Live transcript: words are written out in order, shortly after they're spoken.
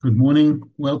Good morning.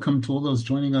 Welcome to all those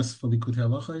joining us for Lekutey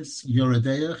Halakhos. Yoreh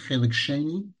Deah, Chelik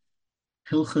Sheni,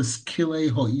 Hilchos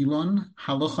Kiley Ilan,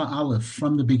 Halakha Aleph,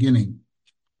 from the beginning.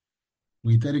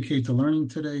 We dedicate the learning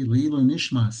today, Leilu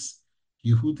Nishmas,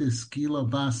 Yehudis Gila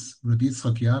Bas, Rabbi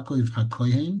Yitzchak Yaakov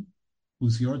HaKohen,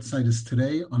 whose yahrzeit is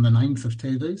today on the 9th of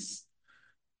Teves,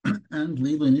 and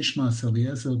Leilu Nishmas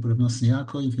Eliezer, Rabbi Nasan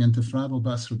Yaakov, Yentefradel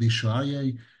Bas, Rabbi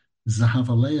Shuaryeh,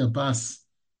 Zahavalea Bas,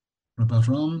 Rabbi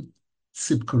Avram,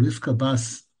 Tzipka Rivka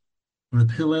Bas,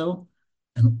 Reb Hillel,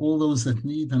 and all those that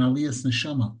need an Aliyas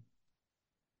Neshama.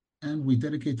 And we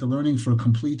dedicate the learning for a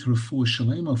complete Refuah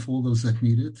Shalema for all those that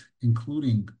need it,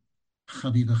 including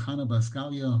Chaviva Chana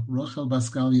Baskalia, Rochel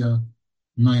Baskalia,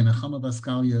 Naya Nechama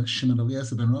Baskalia, Shimon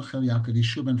Eliezer ben Rochel, Yaakov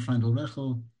Yishu ben Freindel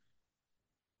Rechel,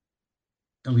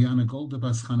 Eliana Golda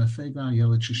Bas Chana Fega,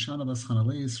 Yelet Shoshana Bas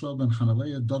Chanalei, Yisrael ben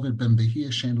Chanalei, David ben Behia,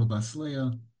 Shendel Bas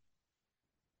Leah,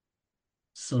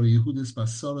 Sora Yehudis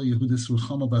Bas Sora, Yehudis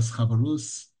Ruchama Bas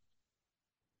Chavarus,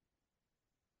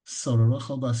 Sora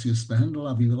Rachel Bas Yisbehendel,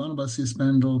 Avivilana Bas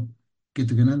Yisbehendel,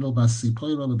 Gittigenendel Bas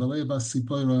Sipoira, Lebelea Bas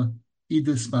Sipoira,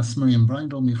 Edis Bas Miriam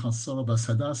Brindel, Michal Sora Bas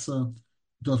Hadassah,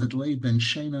 David Lei Ben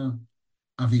Shena,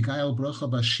 Avigail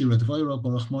Bracha Bas Shira Dvoira,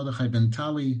 Baruch Mordechai Ben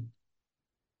Tali,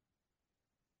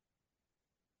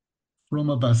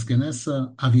 Roma Bas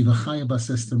Genesa, Avivachaya Bas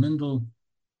Esther Mindel,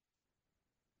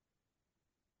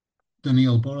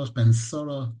 Daniel Baruch Ben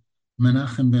Sora,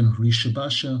 Menachem Ben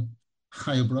Rishabasha,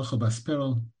 Chaya Bracha Bas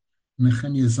Perel,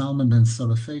 Nechemia Zalman Ben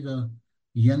Sora Fega,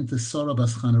 Yente Sora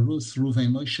Bas Chanarus,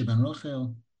 Ruven Moshe Ben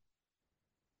Rochel,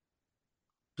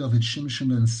 David Shimshon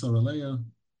Ben Sora Leah,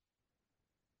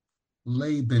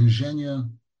 Lei Ben Zhenya,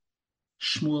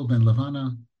 Shmuel Ben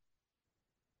Levana,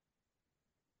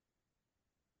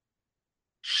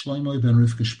 Shlomo Ben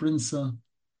Rivka Sprinza,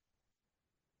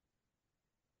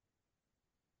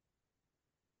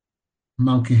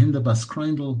 Malkehinda Bas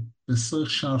Kreindel, Besoch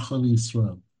Shar Choli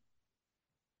Yisrael.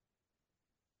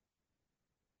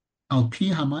 Al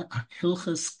Pi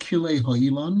Hilchos Kilei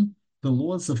Ilan, the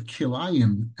laws of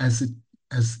Kilayim, as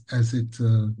it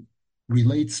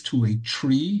relates to a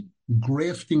tree,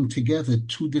 grafting together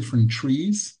two different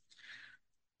trees.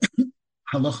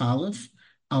 Halakha Aleph,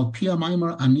 Al Pi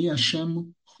Maimon Ani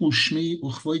Hashem Hu Shmi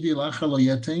Uchvoidi Lacha Lo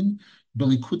Yatein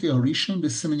Belikutey Harishon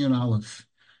B'Siman Yud Aleph.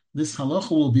 This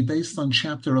halacha will be based on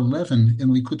chapter 11 in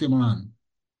Lekutey Moran.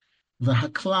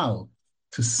 V'haklal,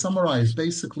 to summarize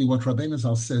basically what Rabbi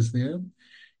Nasan says there,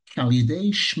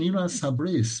 Kalidei Shmiras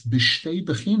Habris B'Shtei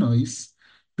Bechinois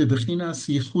B'Bechinas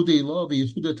Yechudei Lo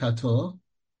V'Yechudei Tato,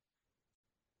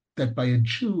 that by a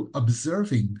Jew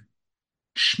observing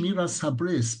Shmiras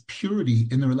Habris, purity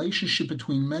in the relationship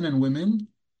between men and women,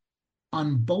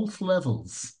 on both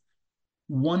levels.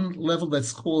 One level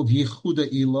that's called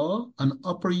Yechudei Ilah, an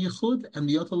upper Yechud, and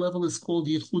the other level is called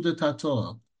Yechudei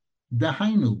Tato.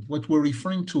 Dahainu, what we're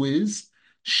referring to is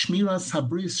Shmiras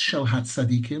Habris Shel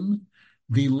HaTzadikim,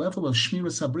 the level of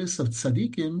Shmiras Habris of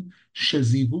Tzadikim,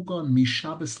 Shezivugon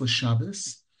Mishabes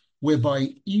LeShabes, whereby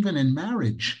even in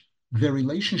marriage, the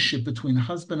relationship between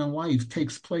husband and wife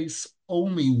takes place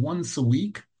only once a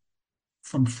week,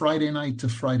 from Friday night to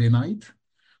Friday night.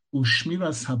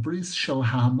 Ushmiras Habris Shel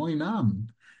HaMoinam.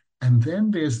 And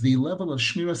then there's the level of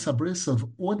Shmiras Habris of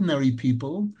ordinary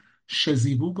people,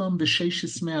 Shezivugam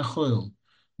B'Sheshis Me'achol,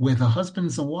 where the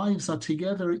husbands and wives are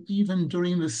together even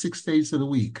during the 6 days of the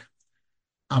week.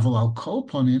 Aval al kol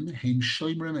ponim heim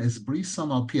shoymrim es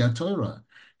brisam al pi Torah.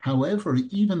 However,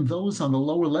 even those on the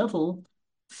lower level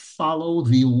follow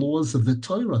the laws of the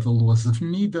Torah, the laws of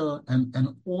Nida, and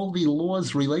all the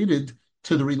laws related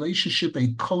to the relationship,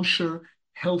 a kosher,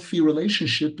 healthy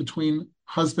relationship between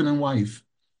husband and wife.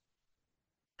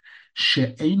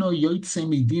 She'eno yoytze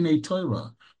midinei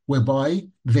Torah, whereby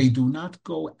they do not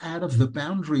go out of the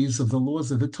boundaries of the laws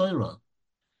of the Torah.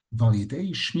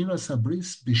 Validei shmiras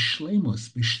habris b'shleimus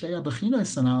b'shtei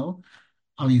habechinos anal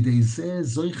al yidei zeh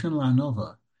zoichen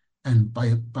la'anova, and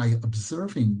by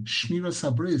observing shmiras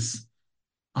habris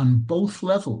on both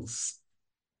levels,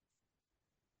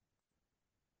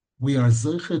 we are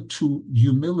zoiche to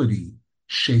humility,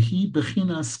 shehi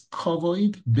bechinas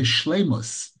kavod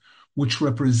b'shleimus, which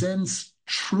represents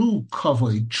true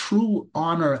kavod, true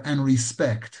honor and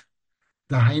respect.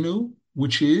 Dahainu,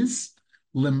 which is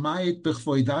lemayit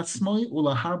b'chvoid atzmoi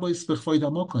ulaharbois b'chvoid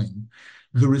amokoin.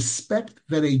 The respect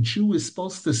that a Jew is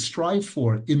supposed to strive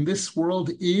for in this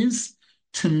world is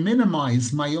to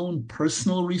minimize my own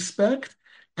personal respect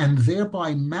and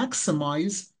thereby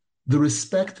maximize the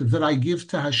respect that I give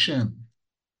to Hashem.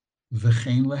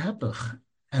 V'chein lehepech.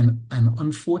 And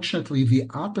unfortunately, the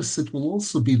opposite will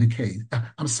also be the case.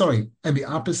 And the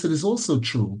opposite is also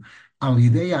true. Al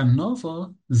yidei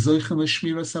anova zoichem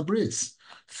l'shmiras habris.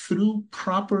 Through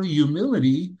proper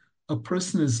humility, a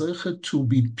person is zoichet to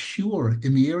be pure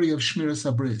in the area of shmiras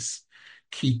habris.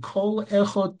 Ki kol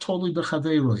echad toli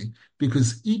b'chaveiroi,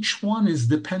 because each one is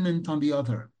dependent on the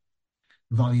other.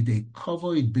 Validei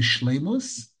kovoid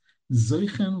b'shleimus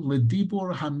zoichem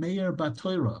ledibur hameir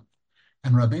batoira.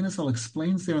 And Rabbi Nasan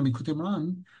explains there in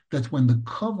Lekutey that when the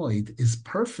kavod is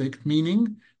perfect,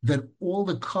 meaning that all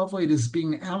the kavod is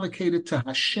being allocated to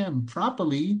Hashem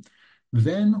properly,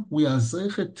 then we are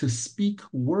zeichet to speak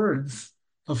words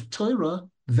of Torah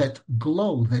that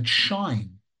glow, that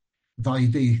shine.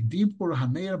 Vayidei dibur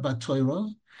hameir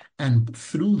b'Torah, and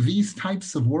through these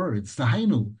types of words,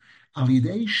 dahainu,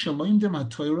 alidei shalomdim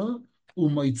haTorah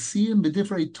umoitziim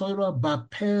b'divrei Torah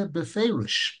ba'peh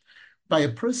beferish. By a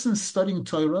person studying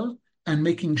Torah and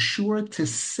making sure to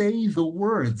say the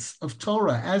words of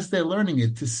Torah as they're learning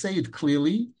it, to say it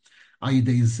clearly,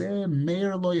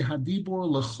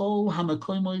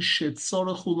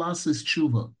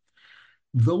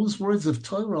 those words of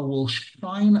Torah will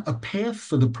shine a path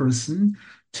for the person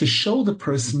to show the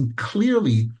person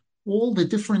clearly all the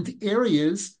different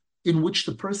areas in which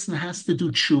the person has to do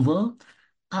tshuva,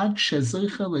 ad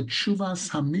shezoicha letshuvas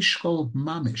hamishkol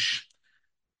mamish,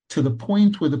 to the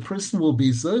point where the person will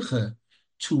be zoche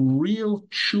to real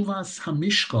tshuvas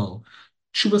hamishkol.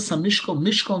 Tshuvas hamishkol,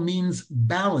 mishkol means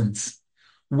balance,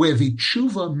 where the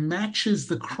tshuva matches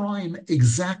the crime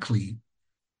exactly.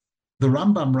 The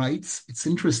Rambam writes, it's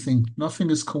interesting, nothing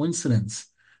is coincidence.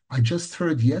 I just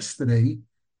heard yesterday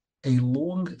a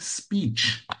long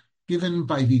speech given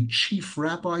by the chief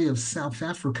rabbi of South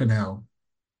Africa now,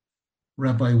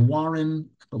 Rabbi Warren,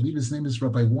 I believe his name is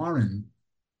Rabbi Warren,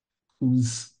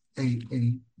 who's a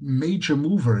major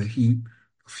mover. A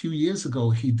few years ago,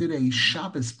 he did a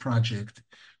Shabbos project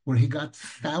where he got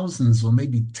thousands or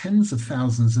maybe tens of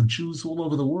thousands of Jews all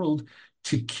over the world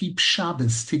to keep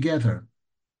Shabbos together.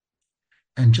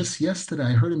 And just yesterday,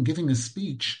 I heard him giving a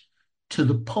speech to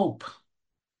the Pope.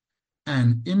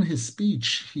 And in his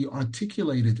speech, he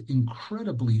articulated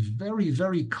incredibly, very,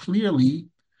 very clearly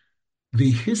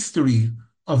the history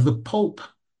of the Pope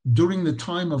during the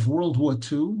time of World War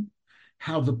II,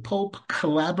 how the Pope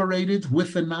collaborated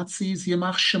with the Nazis,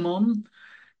 Yamach Shimon,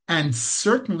 and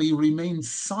certainly remained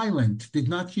silent, did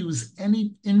not use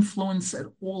any influence at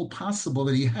all possible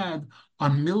that he had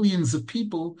on millions of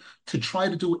people to try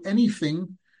to do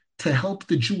anything to help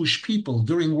the Jewish people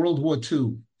during World War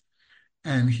II.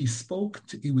 And he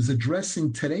was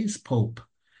addressing today's Pope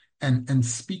and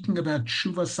speaking about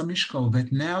Tshuva Samishkal,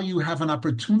 that now you have an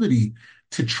opportunity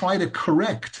to try to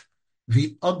correct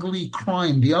the ugly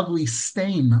crime, the ugly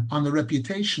stain on the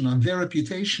reputation, on their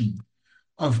reputation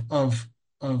of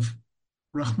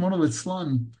Rahman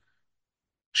al-Islam,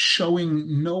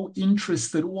 showing no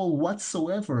interest at all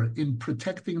whatsoever in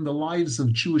protecting the lives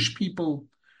of Jewish people.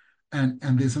 And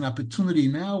there's an opportunity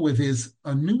now where there's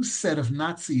a new set of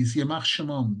Nazis, Yamach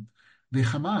Shimon, the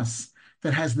Hamas,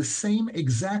 that has the same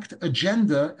exact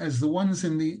agenda as the ones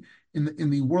in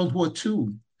the World War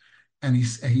II. And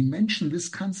he mentioned this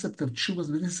concept of tshuva.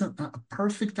 This is a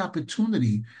perfect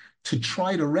opportunity to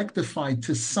try to rectify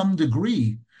to some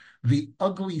degree the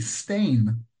ugly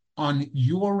stain on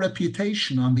your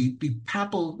reputation, on the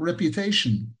papal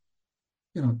reputation,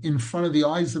 in front of the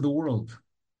eyes of the world.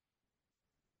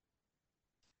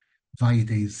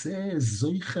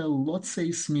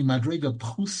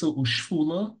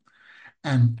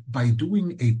 And by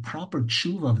doing a proper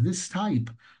tshuva of this type,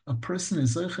 a person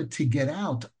is zoche to get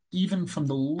out even from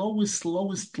the lowest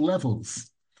levels.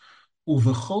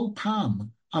 Uvechol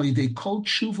pam alidei kol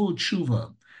tshuva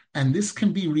tshuva, and this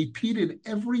can be repeated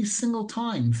every single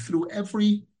time through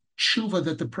every tshuva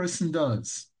that the person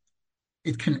does.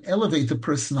 It can elevate the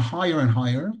person higher and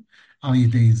higher.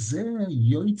 Alidei zeh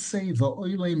yotzei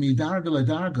va'oilei midarga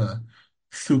ledarga.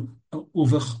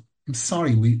 I'm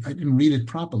sorry, I didn't read it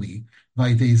properly.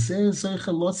 Vayidei zeh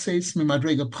zoche lotzeis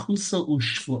mimadrega pchusa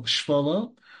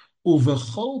u'shvola.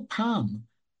 Uvechol pam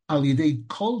alidei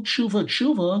kol tshuva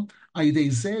tshuva alidei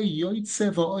zeh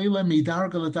yoitze va'oile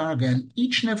midarga ledarga. And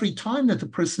each and every time that the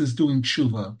person is doing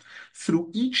tshuva, through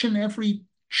each and every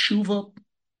tshuva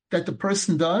that the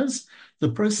person does, the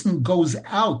person goes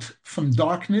out from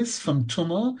darkness, from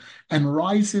tumah, and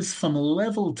rises from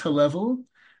level to level,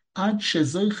 ad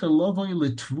shezoiche lovoi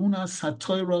letvunas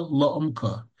haTorah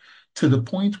la'omka, to the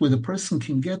point where the person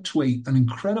can get to an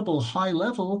incredible high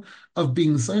level of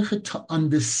being zeicha to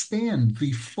understand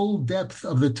the full depth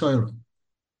of the Torah.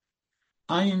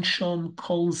 Ayin Shom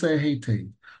Kol Zeh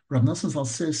Heitev. Rabbi Nasan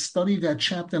says, study that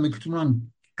chapter in the Lekutey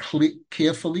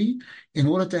carefully in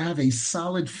order to have a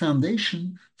solid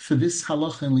foundation for this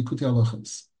halacha and Lekutey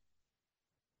Halakhos.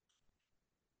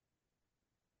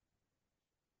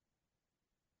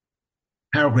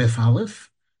 Paragraph Aleph,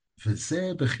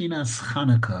 V'zeh Bechinas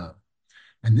Chanukah.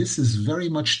 And this is very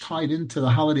much tied into the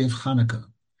holiday of Chanukah.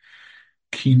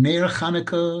 Ki Ner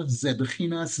Chanukah ze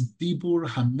Bechinas Dibur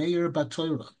HaMeir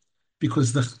BaTorah.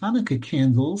 Because the Chanukah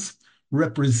candles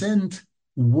represent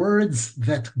words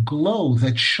that glow,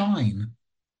 that shine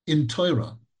in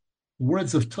Torah.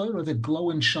 Words of Torah that glow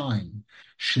and shine.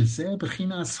 Shezeh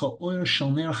Bechinas HaOyer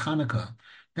Shel Ner Chanukah.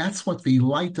 That's what the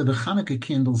light of the Chanukah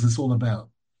candles is all about.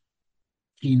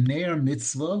 Ner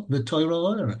mitzvah, the Torah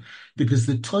or, because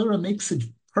the Torah makes it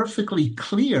perfectly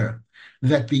clear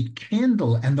that the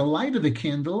candle and the light of the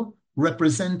candle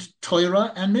represent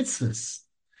Torah and mitzvahs.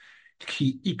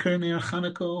 Ki ikar ner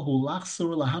Chanukah hu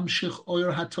lachzor lahamshich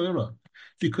oyer haTorah.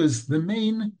 Because the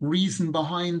main reason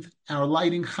behind our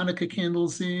lighting Chanukah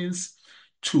candles is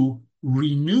to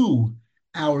renew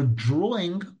our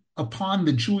drawing upon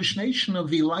the Jewish nation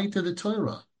of the light of the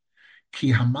Torah.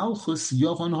 Ki hamalchus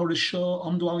yovan horisho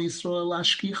amdu al Yisrael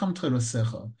lashkicham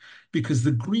Torasecha. Because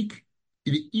the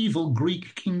evil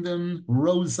Greek kingdom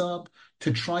rose up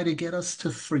to try to get us to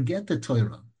forget the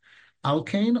Torah.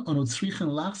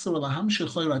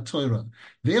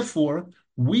 Therefore,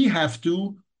 we have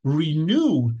to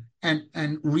renew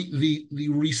and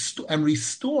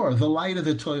restore the light of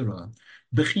the Torah.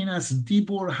 Bechinas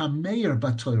dibur hameir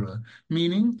b'Torah,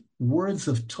 meaning words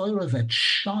of Torah that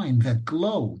shine, that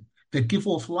glow, that give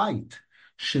off light.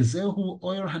 Shezehu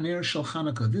oyer haner shel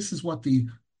Chanukah. This is what the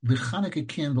Chanukah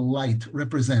candle light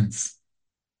represents.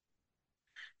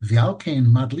 V'alkein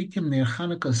madlikim ner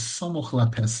Chanukah somoch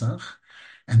laPesach,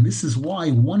 and this is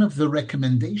why one of the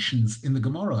recommendations in the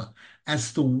Gemara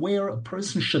as to where a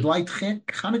person should light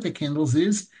Chanukah candles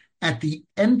is at the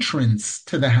entrance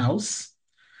to the house.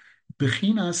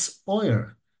 Bechinas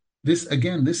oyer. This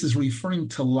is referring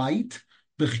to light.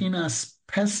 Bechinas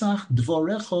Pesach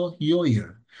dvorecho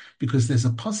yoyer, because there's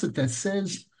a pasuk that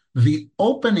says the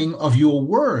opening of your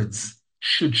words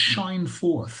should shine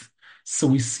forth. So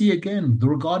we see again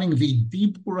regarding the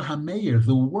dibur hameir,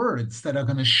 the words that are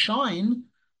going to shine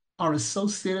are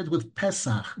associated with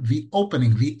Pesach, the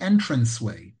opening, the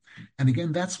entranceway. And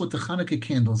again, that's what the Chanukah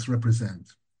candles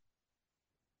represent.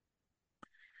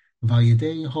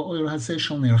 Vayidei ha'oyer hazeh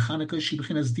shel ner Chanukah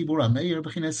shebechinas dibur hameir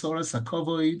bechinas oras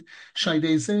hakovoid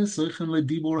shaydei zeh zochen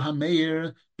ledibur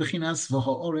hameir bechinas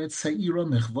v'ha'oretz ha'ira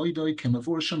mechvoidoi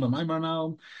kemavurshim b'maimar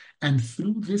now. And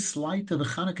through this light of the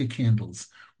Chanukah candles,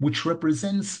 which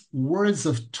represents words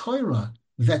of Torah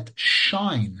that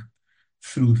shine,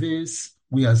 through this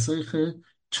we are zeiche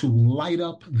to light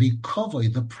up the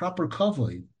kavod, the proper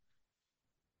kavod,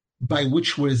 by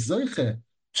which we're zeiche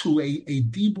to a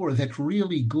dibur that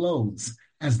really glows.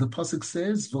 As the pasuk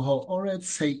says,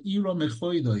 V'ha'oretz ha'ira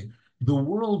mechvoidoi, the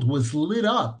world was lit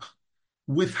up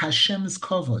with Hashem's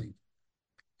kavod.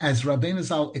 As Rabbi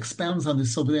Nasan expounds on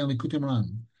this over there in Lekutey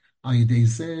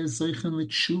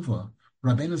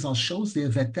Rabbi Nasan shows there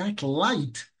that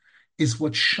light is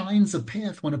what shines a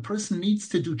path. When a person needs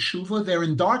to do tshuva, they're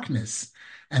in darkness.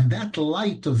 And that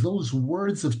light of those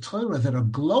words of Torah that are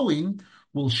glowing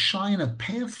will shine a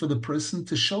path for the person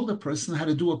to show the person how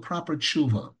to do a proper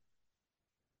tshuva.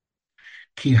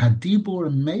 Ki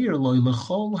hadibur meir loy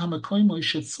lechol hamakoymoi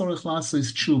shetzorech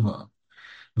lasos tshuva.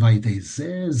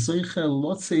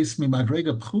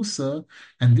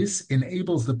 And this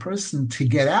enables the person to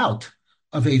get out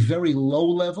of a very low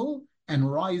level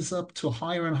and rise up to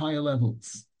higher and higher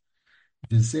levels.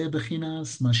 And Rabbi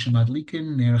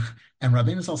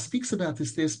Nasan speaks about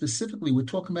this there specifically. We're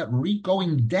talking about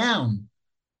going down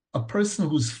a person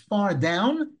who's far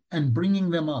down and bringing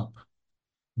them up.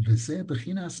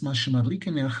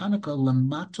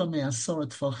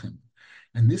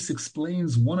 And this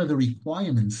explains one of the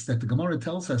requirements that the Gemara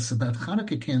tells us about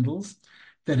Chanukah candles,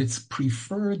 that it's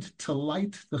preferred to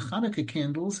light the Chanukah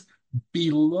candles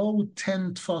below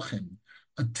 10 tefachim.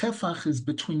 A tefach is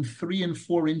between 3 and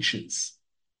 4 inches.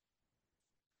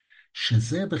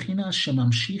 Shezeh bechinas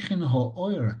shemamshichin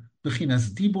ha'oyer, bechinas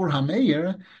dibur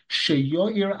hameir,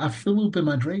 sheyoir afilu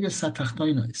b'madregas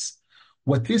hatachtonos.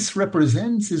 What this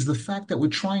represents is the fact that we're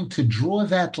trying to draw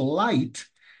that light,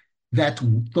 that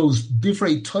those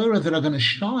divrei Torah that are going to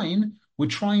shine, we're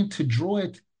trying to draw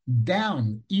it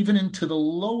down, even into the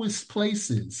lowest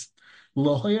places. To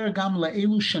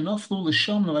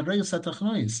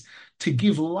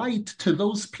give light to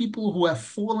those people who have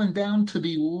fallen down to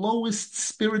the lowest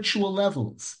spiritual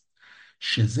levels.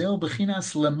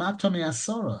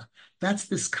 That's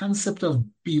this concept of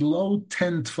below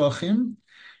 10 tefachim.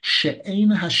 she'ein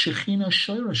hashechina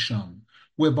shoyrasham,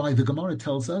 whereby the Gemara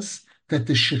tells us that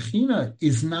the Shechina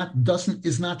is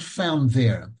not found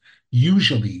there.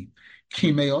 Usually,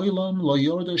 Ki me'olam lo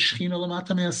yorda shechina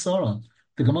lamata me'asara.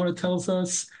 The Gemara tells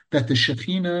us that the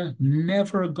Shekhinah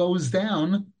never goes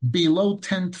down below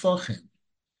 10 tfachim.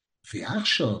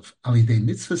 V'achshav alidei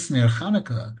mitzvahs ner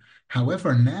Chanukah.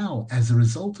 However, now, as a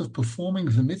result of performing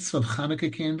the mitzvah of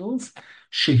Chanukah candles,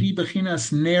 shehi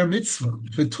bechinas ner mitzvah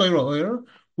v'Torah oyer,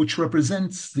 which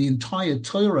represents the entire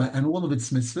Torah and all of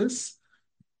its mitzvahs,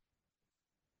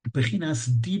 bechinas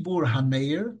dibur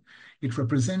hameir, it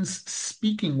represents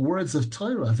speaking words of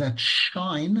Torah that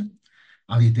shine.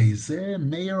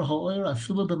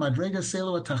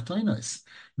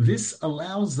 This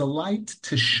allows the light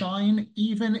to shine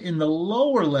even in the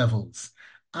lower levels.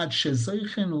 To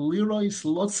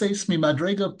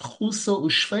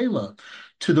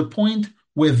the point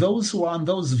where those who are on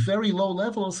those very low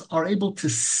levels are able to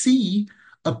see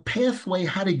a pathway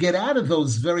how to get out of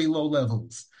those very low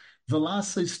levels.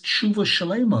 Velasis tshuva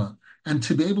shalema, and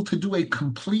to be able to do a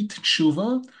complete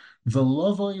tshuva,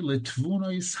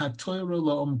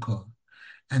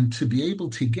 and to be able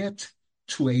to get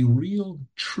to a real,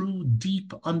 true,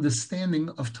 deep understanding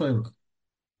of Torah.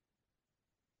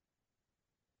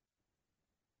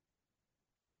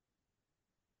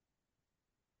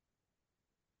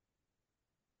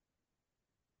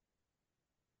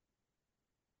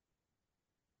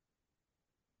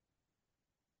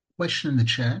 Question in the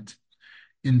chat.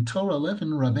 In Torah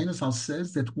 11, Rabbi Nasan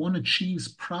says that one achieves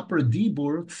proper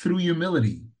dibur through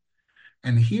humility.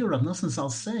 And here Rabbi Nasan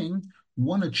is saying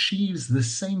one achieves the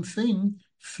same thing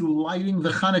through lighting the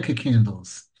Hanukkah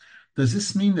candles. Does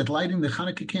this mean that lighting the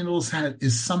Hanukkah candles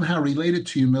is somehow related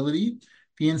to humility?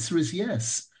 The answer is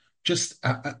yes, just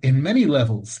in many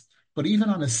levels. But even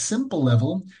on a simple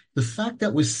level, the fact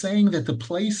that we're saying that the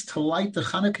place to light the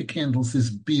Hanukkah candles is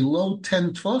below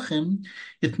 10 tvachim,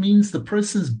 it means the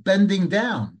person's bending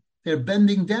down. They're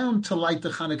bending down to light the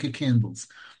Hanukkah candles.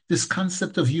 This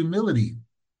concept of humility.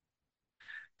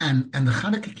 And the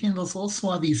Hanukkah candles also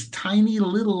are these tiny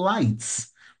little lights.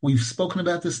 We've spoken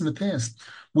about this in the past,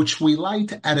 which we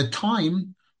light at a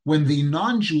time when the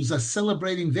non-Jews are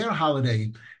celebrating their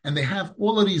holiday, and they have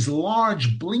all of these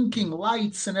large blinking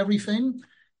lights and everything,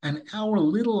 and our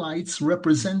little lights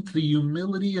represent the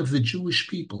humility of the Jewish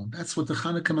people. That's what the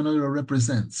Hanukkah menorah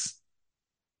represents.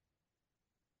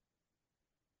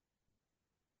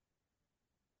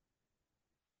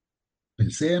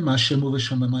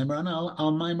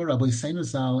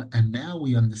 And now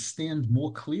we understand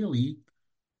more clearly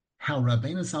how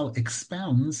Rabbeinu Zal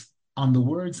expounds on the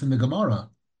words in the Gemara,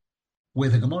 where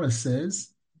the Gemara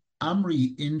says,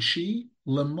 Amri inchi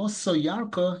lemoso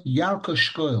yarka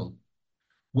shkoil.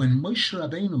 When Moshe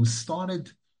Rabbeinu started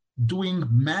doing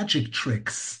magic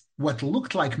tricks, what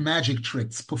looked like magic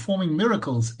tricks, performing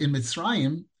miracles in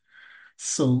Mitzrayim,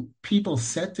 so people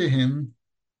said to him,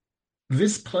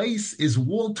 this place is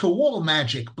wall-to-wall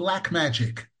magic, black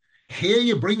magic. Here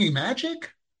you're bringing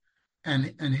magic?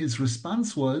 And his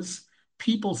response was,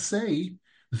 people say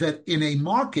that in a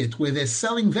market where they're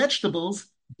selling vegetables,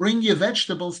 bring your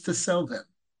vegetables to sell them.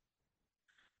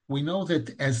 We know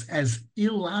that as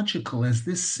illogical as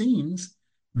this seems,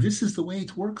 this is the way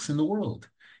it works in the world.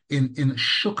 In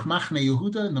Shuk Machne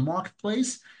Yehuda, in the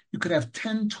marketplace, you could have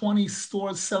 10, 20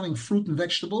 stores selling fruit and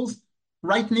vegetables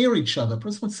right near each other. A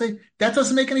person would say, that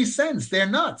doesn't make any sense. They're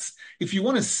nuts. If you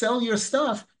want to sell your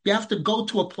stuff, you have to go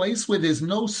to a place where there's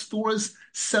no stores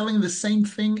selling the same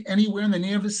thing anywhere in the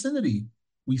near vicinity.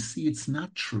 We see it's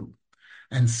not true.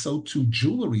 And so too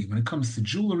jewelry. When it comes to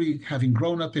jewelry, having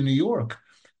grown up in New York,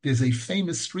 there's a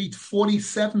famous street,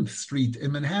 47th Street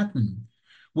in Manhattan,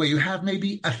 where you have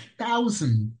maybe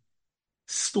 1,000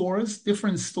 stores,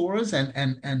 different stores,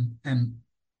 and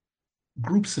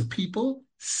groups of people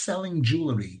selling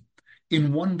jewelry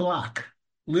in one block,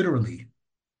 literally.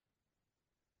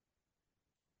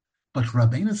 But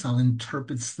Rabbeinu Zal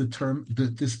interprets the term,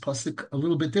 this pasuk a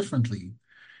little bit differently.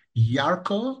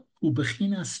 Yarko hu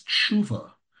bechinas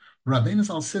tshuva. Rabbeinu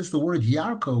Zal says the word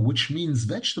yarko, which means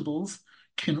vegetables,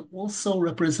 can also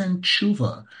represent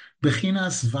tshuva.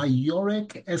 Bechinas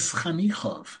vayorek es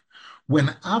chanichov. When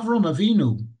Avram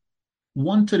Avinu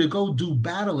wanted to go do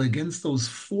battle against those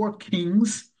 4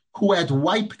 kings who had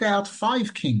wiped out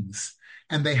 5 kings,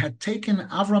 and they had taken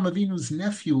Avram Avinu's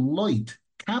nephew Lot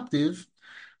captive,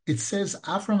 it says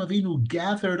Avram Avinu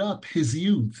gathered up his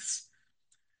youths.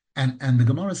 And the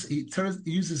Gemara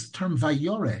uses the term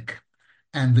vayorek,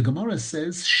 and the Gemara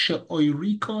says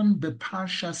she'oirikon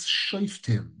beparshas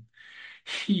shoiftim.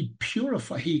 He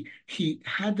purified, he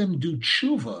had them do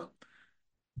tshuva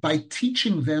by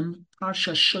teaching them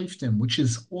Parsha Shoftim, which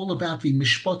is all about the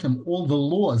Mishpatim, all the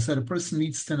laws that a person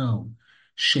needs to know.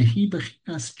 Shehi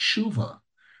Bechinas Tshuva.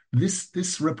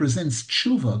 This represents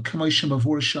Tshuva, K'moshe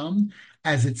Mavur Sham,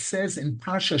 as it says in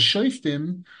Parsha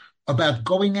Shoftim about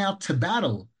going out to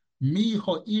battle. Mi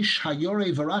ho'ish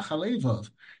hayoreh v'rach alevav,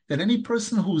 that any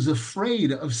person who's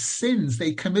afraid of sins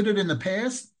they committed in the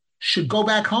past should go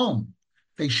back home.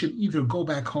 They should either go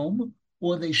back home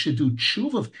or they should do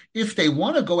tshuva. If they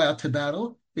want to go out to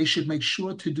battle, they should make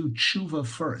sure to do tshuva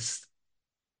first.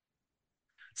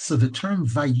 So the term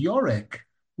vayorek,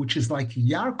 which is like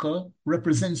yarka,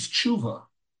 represents tshuva.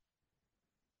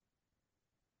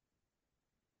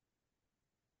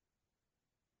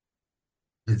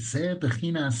 V'zeh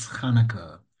bechinas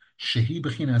Chanukah, shehi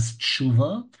bechinas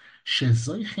tshuva,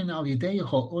 shezoichin al yidei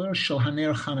ha'or shel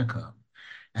haner Chanukah.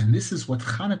 And this is what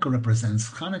Hanukkah represents.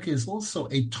 Hanukkah is also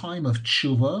a time of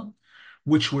tshuva,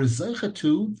 which we're zeicha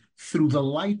to through the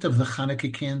light of the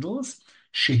Hanukkah candles.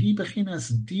 Shehi bechinas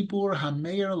dibur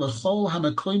hameir lechol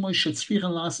hamekoymoy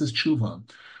shetzrichen lasses tshuva,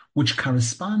 which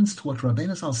corresponds to what Rabbi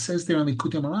Nasan says there on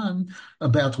Lekutey Moran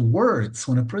about words.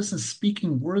 When a person is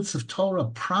speaking words of Torah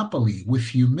properly, with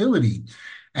humility,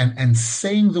 and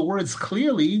saying the words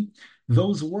clearly,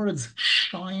 those words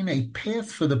shine a path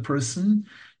for the person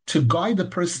to guide the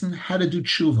person how to do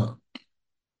tshuva.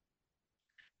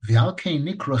 V'alkei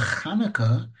nikra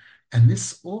Chanukah, and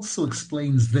this also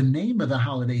explains the name of the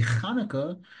holiday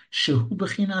Chanukah, shehu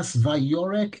bechinas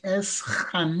vayorek es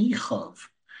chanichov.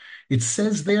 It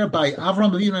says there by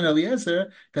Avram Avinu and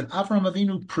Eliezer that Avram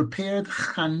Avinu prepared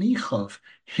chanichov,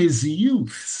 his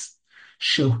youths,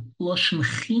 shehu loshen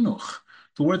chinuch.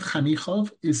 The word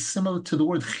chanichov is similar to the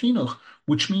word chinuch,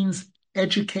 which means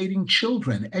educating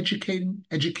children, education,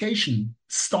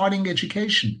 starting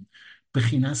education.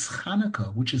 Bechinas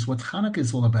Chanukah, which is what Chanukah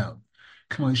is all about.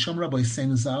 K'mo Rabbi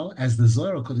Nasan, as the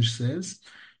Zohar Kodesh says,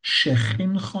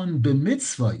 shechinchon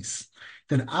b'mitzvahs,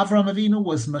 that Avram Avinu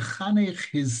was mechanech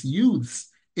his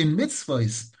youths in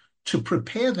mitzvahs to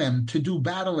prepare them to do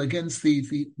battle against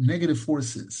the negative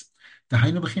forces.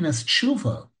 Dahainu bechinas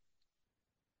tshuva.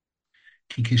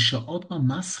 Ki kisha'ot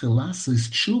ma'maschil is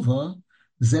tshuva,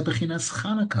 ze bechinas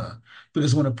Chanukah.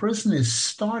 Because when a person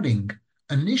is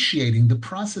initiating the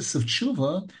process of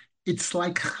tshuva, it's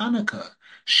like Chanukah.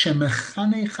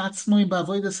 Shemechanech atzmoi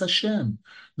b'avodas Hashem.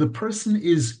 The person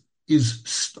is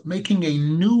making a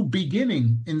new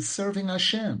beginning in serving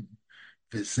Hashem.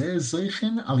 V'zeh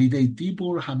zoichin al yidei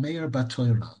dibur hameir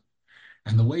b'Torah.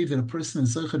 And the way that a person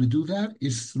is zoicha to do that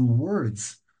is through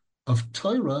words of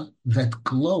Torah that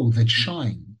glow, that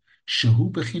shine.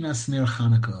 Shehu bechinas ner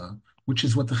Chanukah, which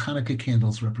is what the Chanukah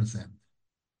candles represent.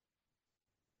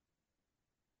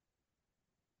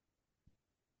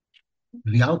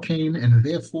 V'alkein, and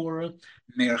therefore,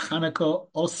 ner Chanukah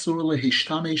osur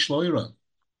lehishtamesh loira.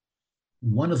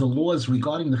 One of the laws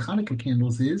regarding the Chanukah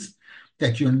candles is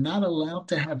that you're not allowed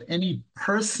to have any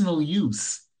personal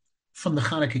use from the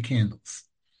Chanukah candles.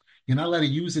 You're not allowed to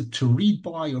use it to read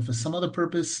by or for some other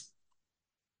purpose.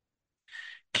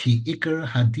 Ki ikar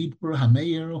hadibur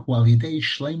hameir hu al yidei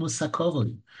shleimus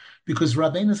hakovod. Because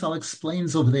Rabbi Nasan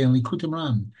explains over there in Lekutey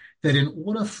Moran that in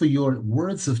order for your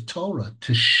words of Torah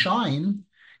to shine,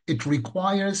 it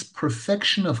requires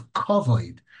perfection of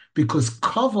kavod, because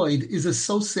kavod is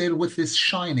associated with this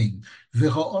shining.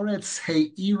 V'ha'oretz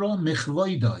he'ira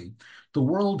michvoidai. The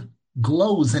world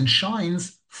glows and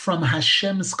shines from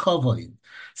Hashem's kavod.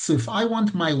 So if I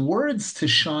want my words to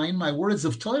shine, my words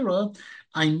of Torah,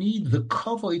 I need the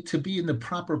kavod to be in the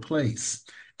proper place.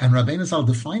 And Rabbi Nasan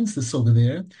defines this over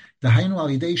there. By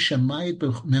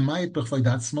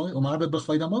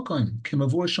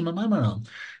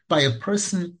a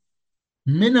person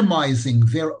minimizing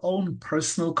their own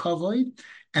personal kavod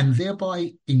and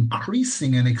thereby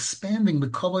increasing and expanding the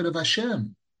kavod of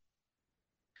Hashem.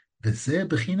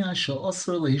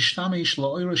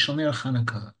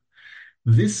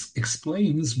 This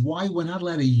explains why we're not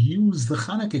allowed to use the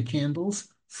Chanukah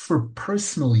candles for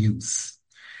personal use.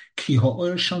 Because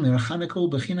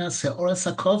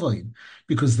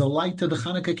the light of the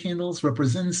Chanukah candles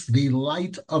represents the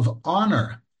light of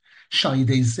honor,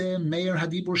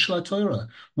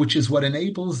 which is what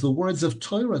enables the words of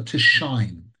Torah to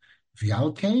shine.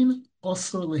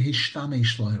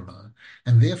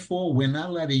 And therefore, we're not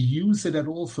allowed to use it at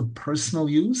all for personal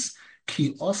use.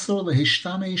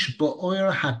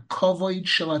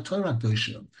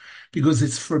 Because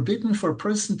it's forbidden for a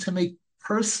person to make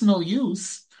personal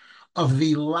use of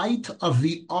the light of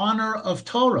the honor of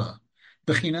Torah.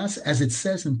 Bechinas, as it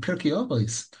says in Pirkei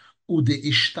Avos,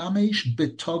 udeishtamesh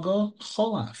betoga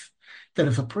cholaf, that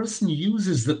if a person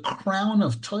uses the crown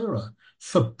of Torah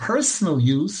For personal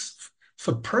use,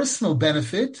 for personal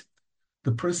benefit,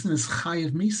 the person is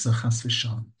chayiv misa chas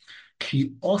v'shalom.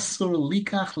 Ki osur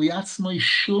likach liatzmoi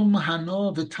shum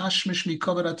hano v'tashmish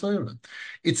mikavod haTorah.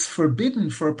 It's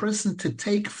forbidden for a person to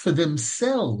take for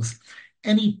themselves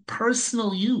any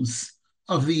personal use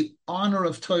of the honor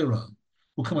of Torah.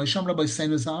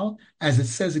 As it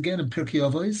says again in Pirkei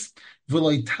Avos,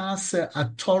 v'lo tase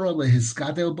aTorah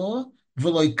lehiskadel bo,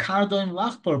 v'lo kardon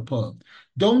lachbar po.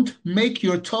 Don't make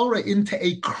your Torah into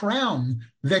a crown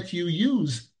that you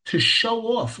use to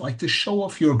show off, like to show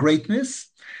off your greatness,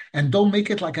 and don't make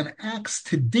it like an axe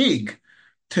to dig,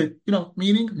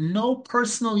 meaning no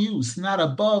personal use, not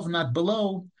above, not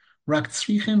below. But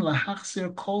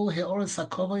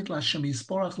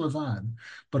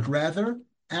rather,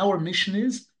 our mission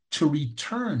is to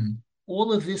return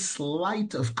all of this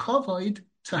light of kavod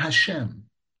to Hashem.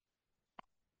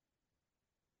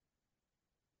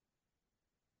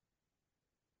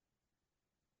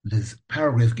 This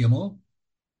paragraph Gimel.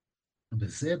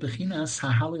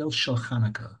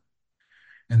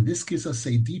 And this gives us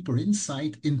a deeper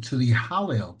insight into the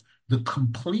Hallel, the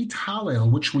complete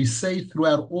Hallel, which we say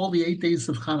throughout all the 8 days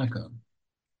of Hanukkah.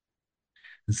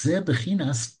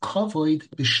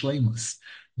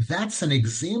 That's an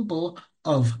example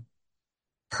of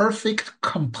perfect,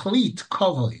 complete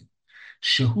kavod.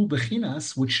 Shehu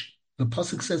bechinas, which the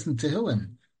pasuk says in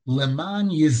Tehillim, Leman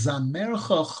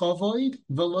yizamercha chavoid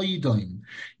v'lo yidoim,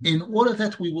 in order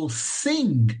that we will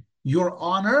sing your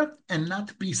honor and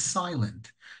not be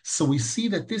silent. So we see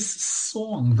that this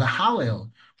song, the Hallel,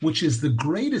 which is the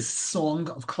greatest song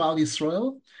of Klal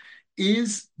Yisrael,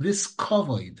 is this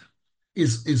kavod,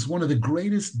 is one of the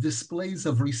greatest displays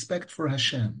of respect for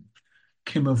Hashem.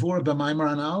 Kimavur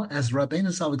b'maimar anal, as Rabbi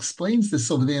Nasan explains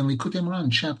this over there in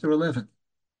Lekutey, chapter 11.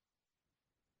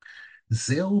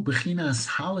 Zeu b'chinas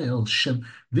Hallel,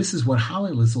 this is what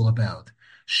Hallel is all about.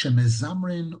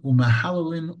 Shemezamrin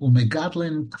u'mehalelin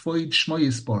u'megadlin kvoid shmo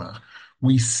yisborach.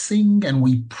 We sing and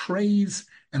we praise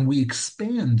and we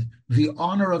expand the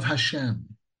honor of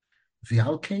Hashem.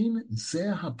 V'alkein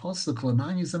zeh haposuk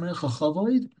l'man yizamercha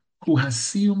chavoid hu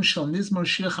hasiyum shel mizmor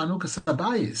shir Chanukas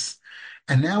habayis.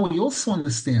 And now we also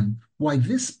understand why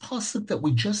this pasuk that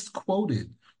we just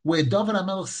quoted, where David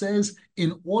HaMelech says,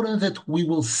 in order that we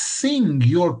will sing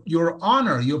your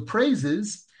honor, your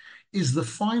praises, is the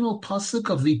final pasuk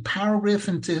of the paragraph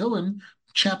in Tehillim,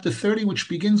 chapter 30, which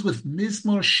begins with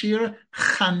Mizmor Shir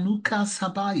Chanukas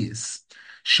Habayis.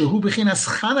 Shehu Bechinas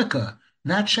Chanukah.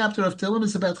 That chapter of Tehillim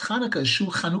is about Chanukah, Shu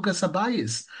Chanukas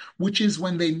Habayis, which is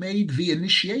when they made the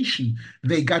initiation.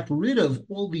 They got rid of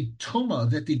all the tumah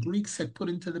that the Greeks had put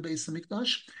into the Beis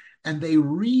Hamikdash, and they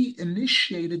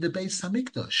reinitiated the Beis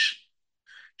Hamikdash.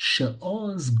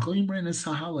 She'oz goimrin es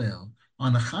ha'halel.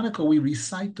 On Chanukah, we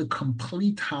recite the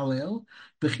complete Hallel,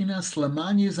 Bechinas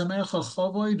Leman Yizamercha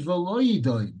Chavoid V'lo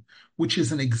Yidoim, which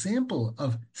is an example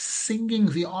of singing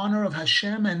the honor of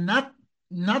Hashem and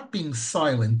not being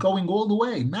silent, going all the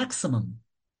way, maximum.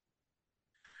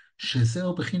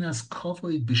 Shezeo Bechinas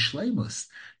Kavod B'Shleimus.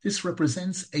 This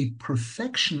represents a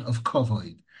perfection of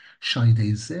Kavod.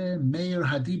 Shaydezeh Meir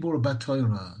Hadibur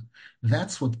Batoira.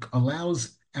 That's what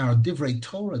allows our Divrei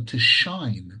Torah to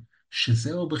shine.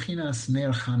 Shezeo Bechinas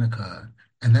Ner Chanukah.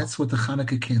 And that's what the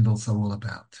Chanukah candles are all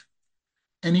about.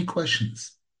 Any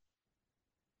questions?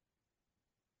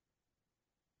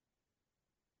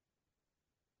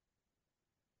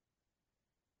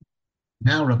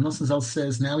 Now, Rabbi Nasan Zal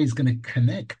says now he's going to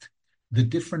connect the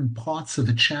different parts of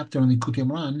the chapter on the Lekutey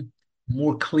Moharan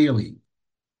more clearly.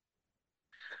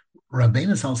 Rabbi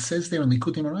Nasan says there in the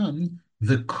Lekutey Moharan,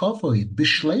 the kavod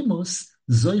b'shleimus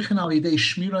zoichen al yidei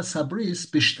shmiras habris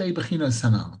b'shtei bechinas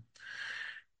hanal.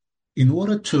 In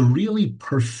order to really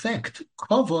perfect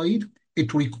kavod,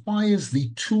 it requires the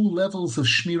two levels of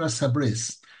shmiras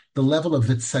habris, the level of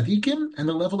the tzaddikim and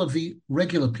the level of the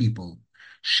regular people.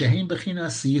 Shehem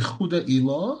bechinas yichuda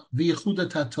ilah v'yichuda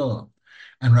tato.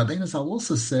 And Rabbi Nasan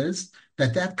also says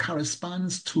that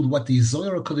corresponds to what the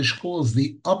Zohar HaKadosh calls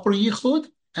the upper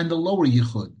yichud and the lower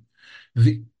yichud.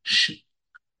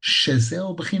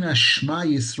 Shezel bechinas Shema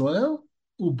Yisrael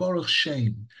u'Baruch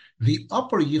Shem. The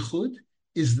upper yichud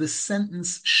is the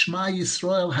sentence Shema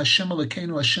Yisrael Hashem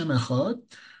Elokeinu Hashem Echad.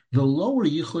 The lower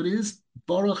yichud is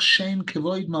Baruch Shem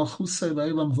Kevod Malchusay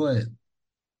Le'olam Voed.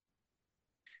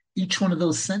 Each one of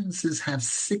those sentences have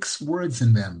 6 words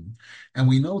in them. And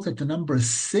we know that the number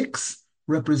 6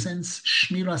 represents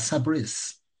Shmiras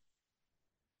Habris.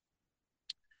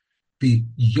 The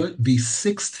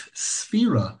 6th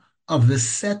sphera of the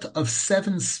set of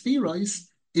 7 spheros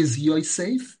is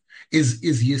Yosef, is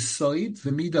Yesoid,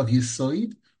 the mid of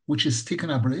Yesoid, which is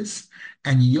Tikkun Abris,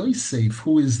 and Yosef,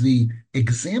 who is the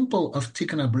example of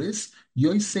Tikkun Abris.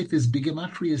 Yosef is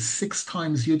Bigematria 6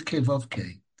 times Yud Ke Vav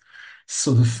Ke.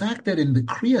 So the fact that in the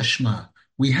Kriya Shema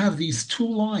we have these 2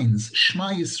 lines, Shema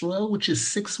Yisrael, which is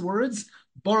 6 words,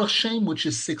 Baruch Shem, which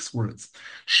is 6 words.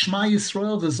 Shema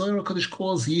Yisrael, the Zohar HaKadosh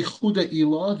calls Yichuda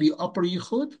Ilah, the upper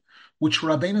Yichud, which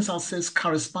Rabbi Nasan says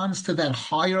corresponds to that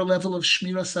higher level of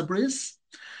Shmira Sabris.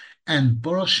 And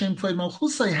Baruch Shem Kvod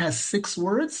Malchusai has 6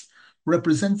 words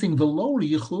representing the lower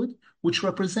Yichud, which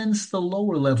represents the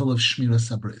lower level of Shmira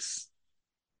Sabris.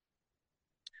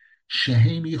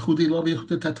 Shehem Yichud Ilah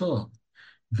v'Yichud Tato.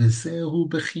 V'zehu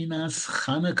bechinas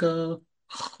Chanukah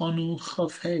Chonu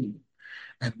Chav.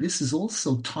 And this is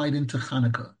also tied into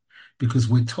Hanukkah, because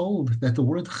we're told that the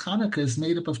word Hanukkah is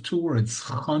made up of 2 words.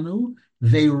 Chanu,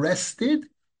 they rested,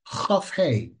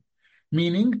 Chav,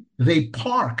 meaning they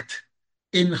parked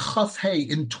in Chav,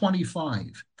 in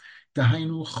 25.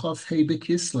 Dahainu Chav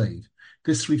Bekislev.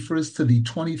 This refers to the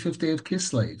 25th day of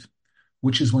Kislev,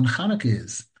 which is when Hanukkah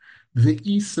is. The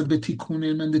Isa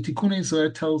betikunim, and the Tikkun Zohar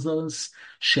tells us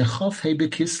Shechav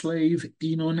Bekislev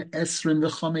Inun Esrin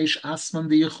v'Chamesh Asman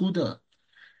v'Yehuda,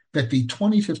 that the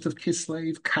 25th of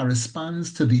Kislev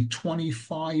corresponds to the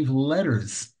 25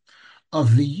 letters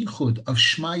of the Yichud of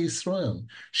Shema Yisrael,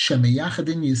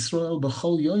 Shemeyachadin Yisrael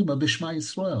b'chol yoyma b'Shema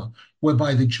Yisrael,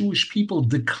 whereby the Jewish people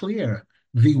declare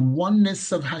the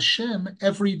oneness of Hashem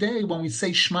every day when we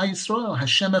say Shema Yisrael,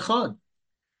 Hashem Echad.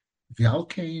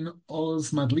 V'alkein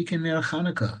oz madlikin ner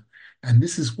Chanukah. And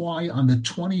this is why on the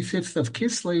 25th of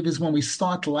Kislev is when we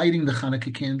start lighting the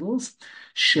Hanukkah candles,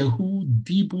 Shehu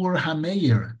Dibur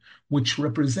HaMeir, which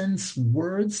represents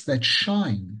words that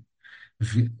shine.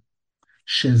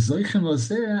 Shezoichen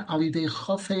lozeh alidei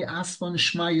chofei asvan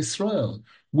Shema Yisrael,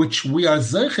 which we are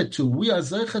zeichet to. We are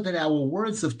zeichet that our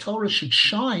words of Torah should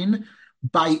shine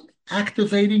by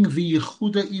activating the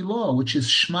Yichuda Ilah, which is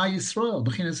Shema Yisrael,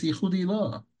 b'chinas Yichuda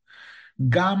Ilah.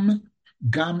 Gam,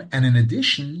 and in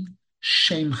addition,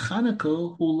 Shem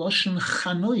Chanukah hu loshen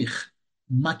chanoich,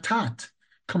 matat,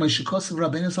 kamashikosav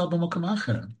Rabbi Nasan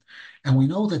Maimon. And we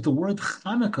know that the word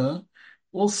Chanukah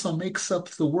also makes up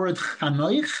the word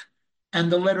chanoich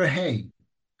and the letter Hey.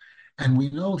 And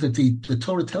we know that the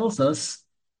Torah tells us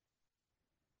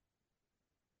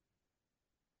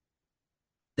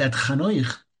that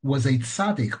Chanoich was a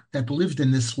tzaddik that lived in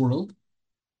this world.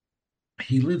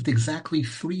 He lived exactly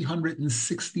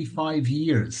 365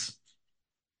 years.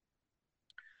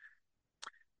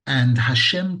 And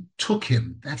Hashem took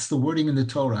him. That's the wording in the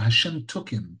Torah. Hashem took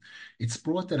him. It's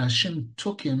brought that Hashem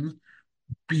took him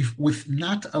with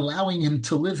not allowing him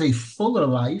to live a fuller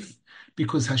life,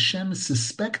 because Hashem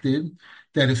suspected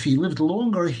that if he lived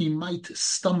longer, he might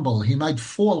stumble, he might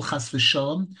fall, chas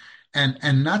v'shalom,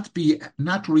 and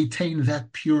not retain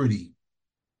that purity.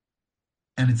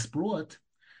 And it's brought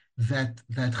that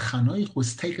Chanoich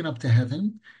was taken up to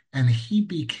heaven, and he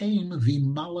became the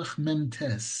Malach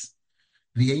Memtes,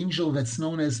 the angel that's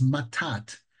known as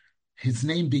Matat. His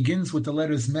name begins with the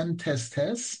letters Mem Tes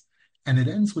Tes, and it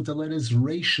ends with the letters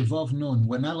Reish Vav Nun.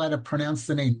 We're not allowed to pronounce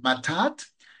the name Matat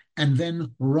and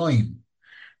then Roim.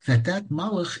 That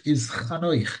Malach is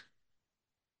Chanoich.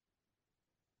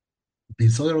 The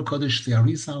Zohar HaKadosh, the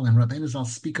Arizal, and Rabbi Nasan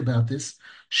speak about this,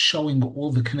 showing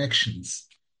all the connections.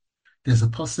 There's a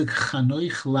pasuk,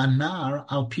 Chanoich lanar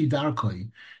al pi darkoi.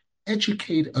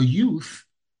 Educate a youth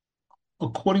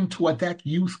according to what that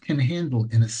youth can handle,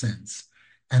 in a sense.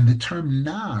 And the term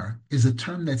nar is a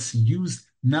term that's used.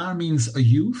 Nar means a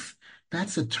youth.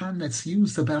 That's a term that's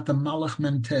used about the Malach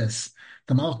Memtes.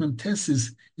 The Malach Memtes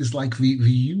is like the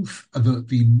youth,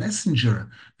 the messenger,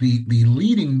 the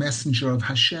leading messenger of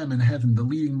Hashem in heaven, the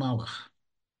leading Malach.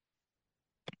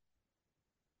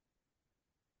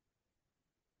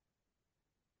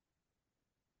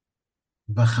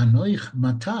 V'chanoich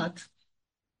matat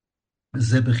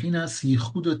ze bechinas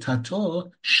yichuda tato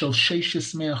shel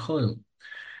sheishes me'achol.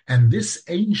 And this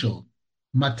angel,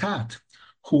 Matat,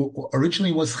 who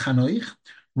originally was Chanoich,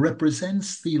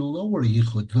 represents the lower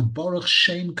Yichud, the Baruch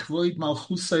Shem Kvod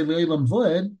Malchusay Le'olam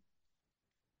Voed,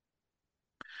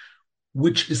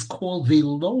 which is called the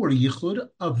lower Yichud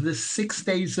of the 6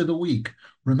 days of the week.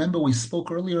 Remember, we spoke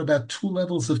earlier about 2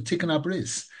 levels of Tikkun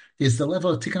Abris. There's the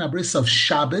level of Tikkun Abris of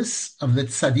Shabbos, of the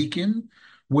Tzadikim,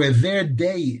 where their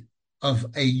day of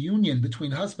a union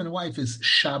between husband and wife is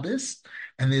Shabbos,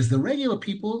 and there's the regular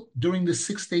people during the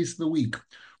 6 days of the week,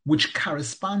 which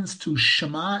corresponds to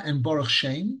Shema and Baruch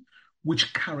Shem,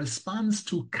 which corresponds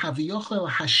to Kaviochel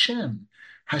Hashem.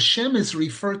 Hashem is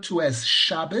referred to as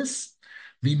Shabbos.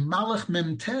 The Malach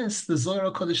Memtes, the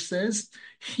Zohar HaKadosh says,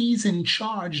 he's in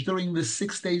charge during the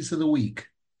 6 days of the week.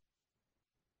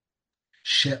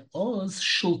 She'oz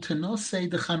shultenose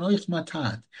dechanoich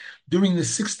matat. During the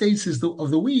 6 days of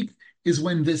the week is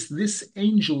when this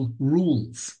angel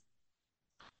rules,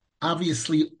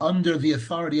 obviously under the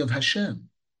authority of Hashem.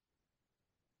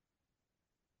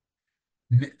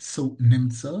 So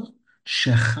nimtza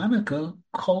shechanukah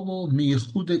kol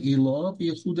miyechuda ilah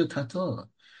v'yechuda tata.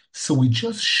 So we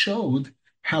just showed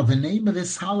how the name of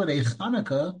this holiday,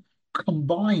 Chanukah,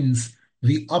 combines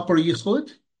the upper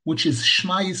yichud, which is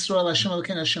Shema Yisrael Hashem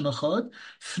Elokeinu Hashem Echad,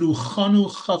 through Chanu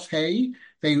Chaf Hey.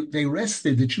 They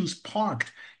rested. The Jews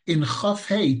parked in Chaf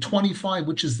Hey 25,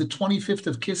 which is the 25th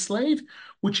of Kislev,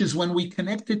 which is when we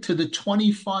connected to the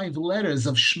 25 letters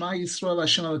of Shema Yisrael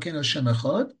Hashem Elokeinu Hashem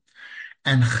Echad.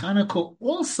 And Chanukah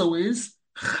also is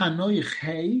Chanoich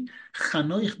Hey,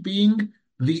 Chanoich being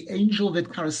the angel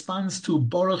that corresponds to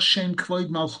Baruch Shem Kvod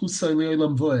Malchusay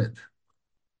Le'olam Voed.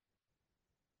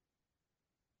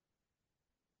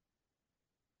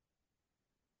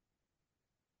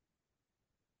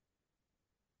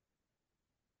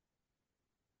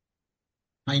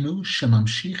 Hainu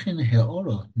Shemamshichin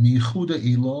He'ora Miyichuda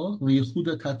Ilah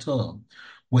Liyichuda Tata.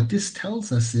 What this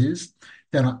tells us is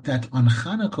that on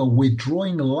Chanukah we're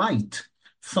drawing light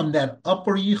from that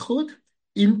upper Yichud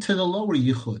into the lower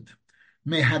Yichud.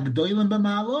 Mehagdoilim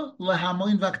b'mala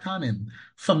lehamoin vaktanim.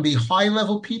 From the high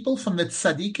level people, from the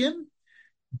tzaddikim,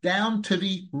 down to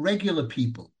the regular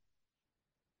people.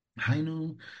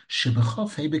 Hainu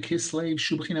shebechof hey bekislev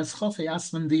shubchinas chof hey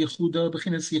asman diyechuda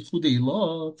b'chinas yechuda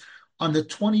ilah on the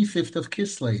 25th of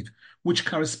Kislev, which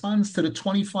corresponds to the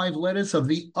 25 letters of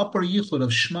the upper yichud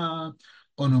of Shema.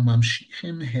 Onu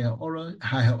mamshichim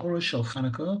ha'ora shel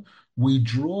Chanukah. We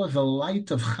draw the light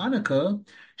of Chanukah,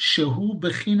 shehu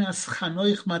b'chinas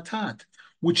chanoich matat,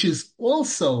 which is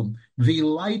also the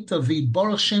light of the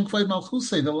Baruch Shem Kvod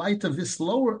Malchusay, the light of this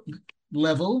lower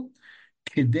level,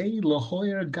 kedei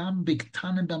lahoyer gam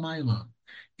biktanim b'mayla,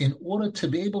 in order to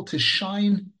be able to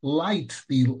shine light,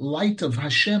 the light of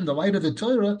Hashem, the light of the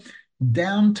Torah,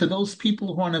 down to those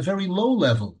people who are on a very low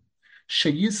level.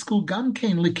 Sheyizku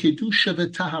gamkein likidusha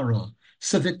v'tahara,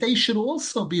 so that they should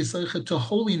also be zeichet to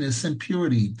holiness and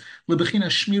purity. Lebechina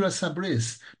shmiras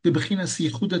sabris, lebechina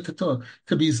yichuda tato,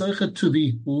 to be zeichet to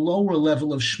the lower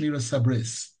level of shmiras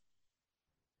sabris.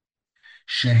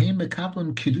 Shehem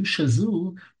mekaplim kedusha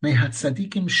zu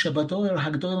mehatzadikim shebadoyer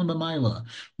hagdolim b'mayla,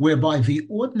 whereby the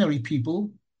ordinary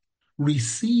people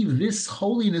receive this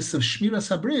holiness of shmiras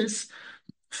sabris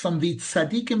from the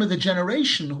tzadikim of the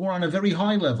generation who are on a very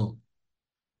high level.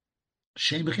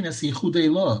 Shehem b'chinas yichudei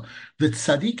ilah, the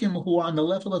tzadikim who are on the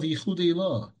level of yichudei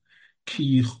ilah.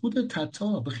 Ki yichuda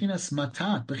tata b'chinas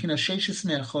matat b'chinas sheishis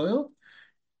me'achoil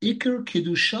Iker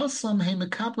Kidushasam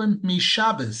Hemekaplan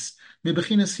Mishabes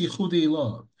Mebechinas Yichudei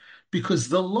Ilah. Because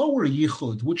the lower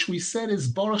Yichud, which we said is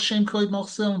Baruch Shem Kod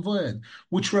Malchusay Voed,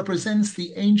 which represents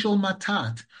the angel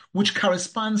Matat, which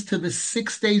corresponds to the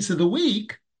 6 days of the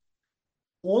week,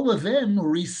 all of them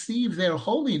receive their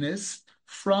holiness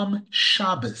from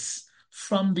Shabbos,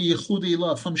 from the Yichudei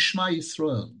Ilah, from Shema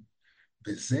Yisrael.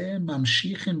 V'zeh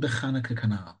mamshichin b'Chanukah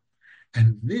kanal.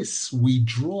 And this we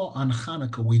draw on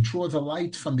Chanukah. We draw the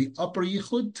light from the upper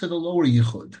yichud to the lower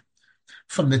yichud,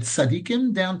 from the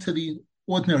tzaddikim down to the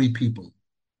ordinary people.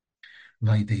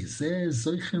 And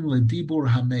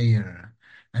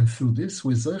through this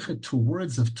we zeichet to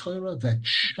words of Torah that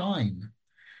shine,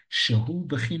 shehu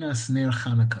bechinas ner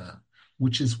Chanukah,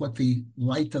 which is what the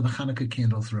light of the Chanukah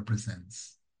candles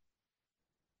represents.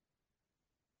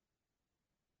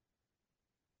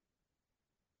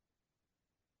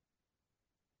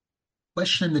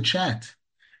 Question in the chat: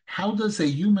 how does a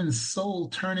human soul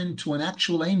turn into an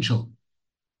actual angel?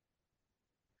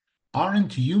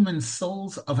 Aren't human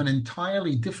souls of an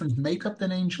entirely different makeup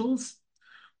than angels?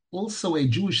 Also, a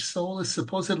Jewish soul is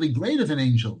supposedly greater than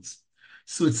angels.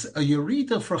 So it's a Yoreh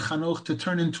Deah for Chanoch to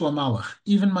turn into a Malach,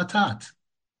 even Matat.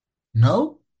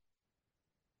 No?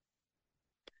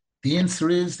 The answer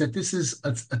is that this is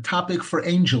a topic for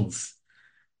angels.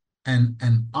 And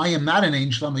I am not an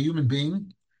angel, I'm a human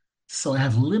being. So I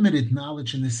have limited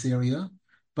knowledge in this area,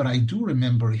 but I do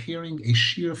remember hearing a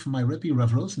shiur from my Rebbe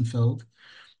Rav Rosenfeld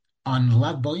on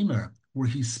Lag BaOmer, where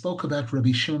he spoke about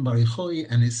Rabbi Shimon Bar Yochai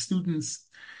and his students,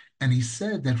 and he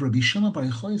said that Rabbi Shimon Bar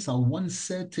Yochai once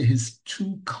said to his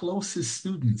two closest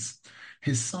students,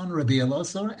 his son Rabbi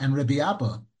Elazar and Rabbi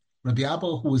Abba,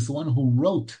 who was the one who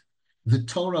wrote the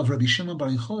Torah of Rabbi Shimon Bar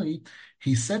Yochai,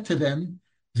 he said to them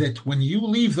that when you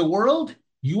leave the world,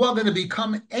 you are going to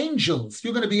become angels.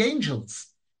 You're going to be angels.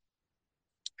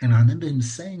 And I remember him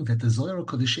saying that the Zohar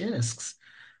Kodesh asks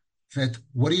that,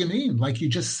 what do you mean? Like you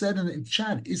just said in the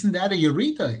chat, isn't that a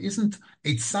Yoreh Deah? Isn't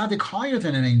a tzaddik higher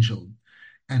than an angel?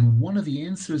 And one of the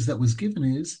answers that was given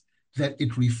is that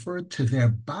it referred to their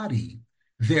body.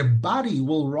 Their body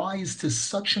will rise to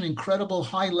such an incredible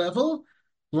high level,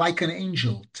 like an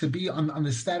angel, to be on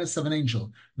the status of an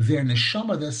angel. Their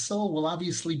neshama, their soul, will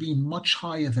obviously be much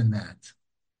higher than that.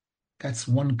 That's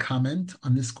one comment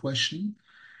on this question.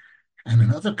 And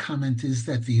another comment is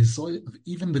that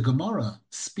even the Gemara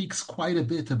speaks quite a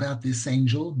bit about this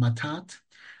angel, Matat,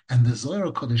 and the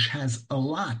Zohar Kodesh has a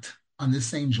lot on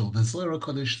this angel. The Zohar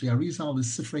Kodesh, the Arizal, the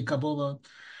Sifrei Kabbalah,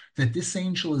 that this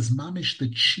angel is mamish, the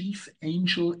chief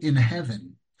angel in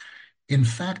heaven. In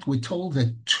fact, we're told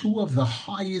that two of the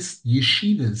highest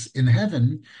yeshivas in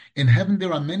heaven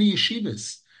there are many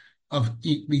yeshivas. Of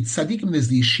the tzaddikim, there's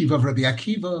the yeshiva of Rabbi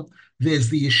Akiva, there's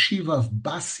the yeshiva of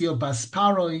Basya Bas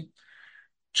Paroi.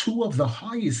 Two of the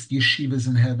highest yeshivas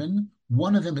in heaven,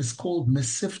 one of them is called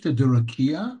Mesifta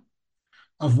Durakia,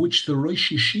 of which the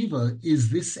Rosh Yeshiva is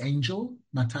this angel,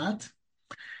 Matat,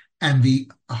 and the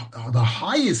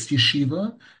highest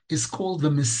yeshiva is called the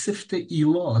Mesifta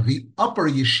Ilah, the upper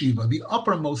yeshiva, the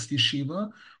uppermost yeshiva,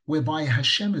 whereby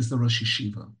Hashem is the Rosh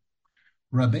Yeshiva.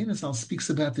 Rabbi Nasan speaks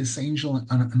about this angel in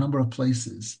a number of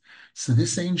places. So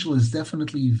this angel is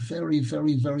definitely very,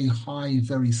 very, very high,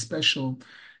 very special.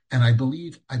 And I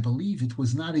believe it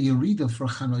was not a Yoreh Deah for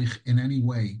Chanoich in any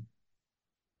way.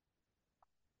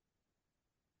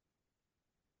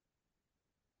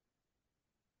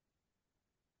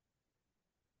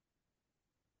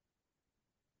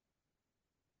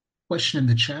 Question in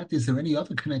the chat: is there any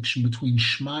other connection between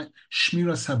Shmiras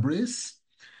Habris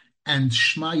and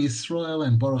Shema Yisrael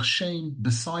and Baruch Shem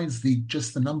besides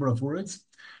just the number of words?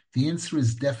 The answer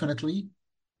is definitely.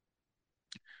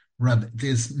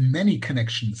 There's many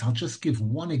connections. I'll just give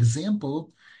one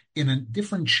example. In a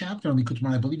different chapter in Lekutey,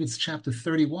 I believe it's chapter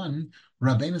 31,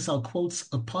 Rabbi Nasan quotes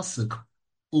a pasuk,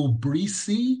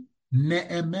 Ubrisi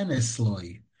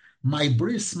ne'emenesloi. My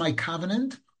bris, my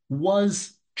covenant,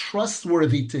 was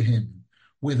trustworthy to him,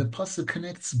 where the pasuk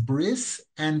connects bris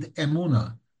and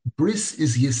emuna. Bris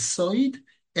is Yesoid,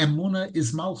 emuna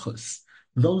is Malchus.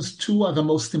 Those two are the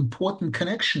most important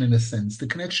connection in a sense, the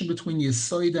connection between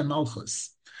Yesoid and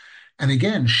Malchus. And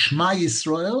again, Shema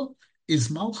Yisrael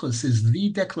is Malchus, is the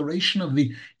declaration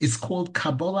it's called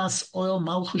Kabbalas Oil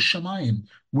Malchus Shamayim.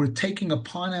 We're taking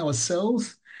upon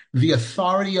ourselves the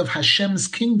authority of Hashem's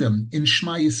kingdom in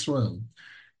Shema Yisrael.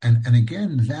 And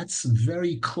again, that's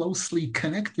very closely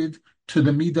connected to the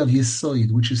Midah of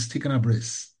Yesoid, which is Tikkun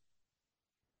HaBris.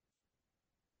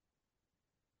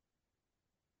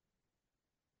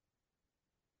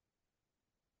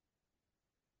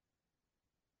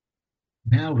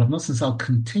 Now, Rav Nasan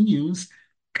continues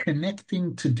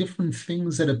connecting to different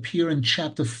things that appear in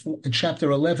chapter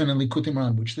 11 in Lekutey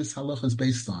Moharan, which this halacha is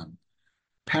based on.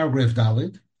 Paragraph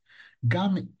Dalid,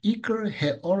 Gam Iker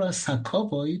Heoras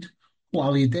HaKovoid Hu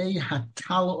Al Yidei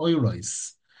Hatal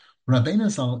Oiros. Rabbi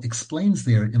Nasan explains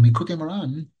there in Lekutey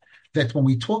Moharan that when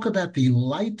we talk about the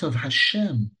light of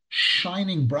Hashem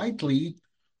shining brightly,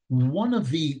 one of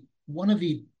the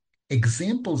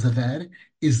examples of that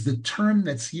is the term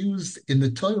that's used in the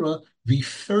Torah, the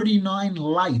 39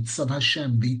 lights of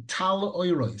Hashem, the Tal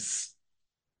Oiros.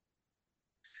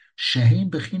 Shehem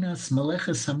Bechinas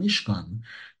Meleches HaMishkan.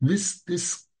 This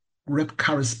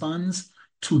corresponds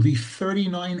to the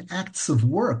 39 acts of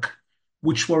work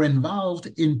which were involved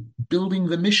in building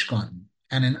the Mishkan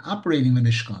and in operating the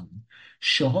Mishkan.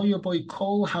 Shehoyaboy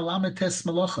Kol Halametes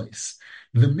Melachos.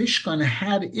 The Mishkan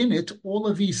had in it all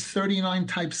of these 39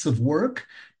 types of work,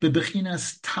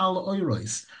 bebechinas tal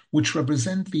oiros, which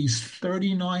represent these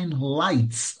 39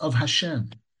 lights of Hashem.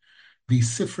 The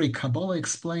Sifrei Kabbalah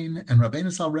explain, and Rabbi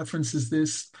Nasan references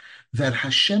this, that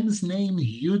Hashem's name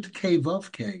Yud Kei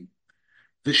Vav Kei,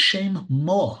 the Shem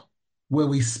Mo, where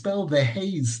we spell the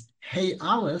Hay's Hey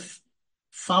Aleph,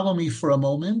 follow me for a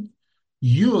moment,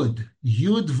 Yud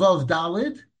Vav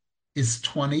Dalid is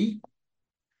 20,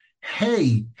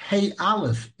 Hey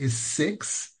Aleph is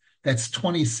 6, that's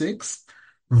 26.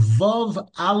 Vav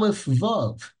Aleph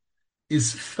Vav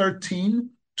is 13.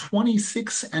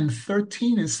 26 and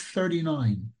 13 is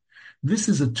 39. This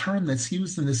is a term that's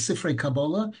used in the Sifrei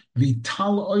Kabbalah, the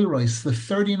Tal Oiros, the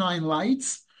 39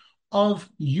 lights of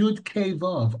Yud Kei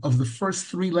Vav, of the first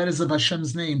three letters of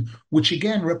Hashem's name, which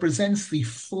again represents the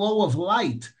flow of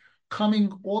light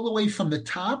coming all the way from the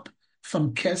top,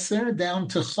 from Keser down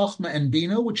to Chochma and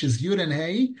Bina, which is Yud and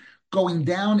Hey, going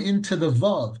down into the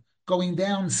Vav, going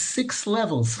down 6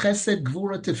 levels, Chesed,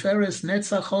 Gvura, Tiferes,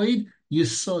 Netzach, Hod,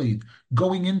 Yesoid,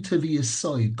 going into the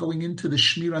Yesoid, going into the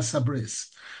Shmiras Habris.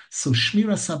 So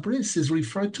Shmiras Habris is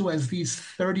referred to as these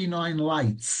 39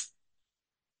 lights.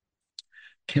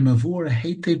 Kemavur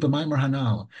heite b'maimer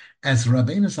hanal, as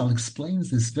Rabbi Nasan explains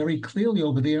this very clearly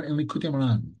over there in Lekutey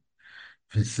Moran.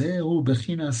 V'zehu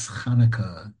bechinas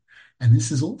Chanukah. And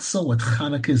this is also what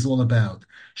Chanukah is all about.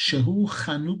 Shehu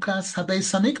Chanukas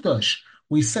HaBeis HaMikdash.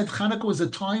 We said Chanukah was a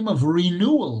time of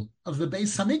renewal of the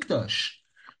Beis HaMikdash.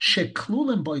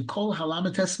 Sheklulim by kol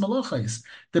halamates malachos.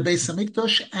 The Beis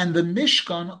Hamikdash and the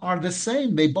Mishkan are the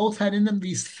same. They both had in them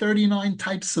these 39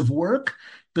 types of work,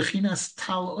 bechinas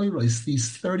tal oiros,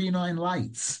 these 39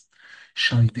 lights.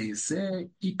 Shaydeze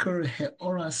ikar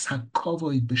heoras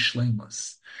hakovoi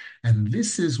b'shleimus. And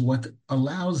this is what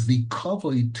allows the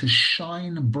kavod to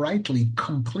shine brightly,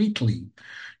 completely,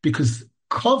 because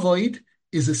kavod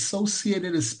is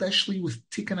associated especially with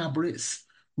tikkun abris,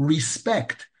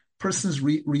 respect. Person's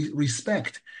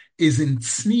respect is in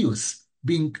tznius,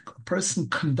 being a person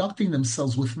conducting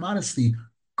themselves with modesty,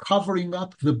 covering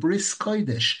up the bris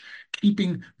kodesh,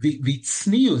 keeping the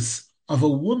tznius of a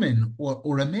woman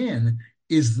or a man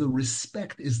is the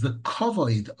respect, is the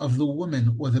kavod of the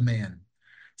woman or the man.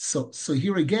 So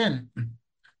here again,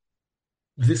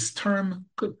 this term,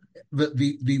 the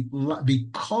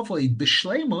kavod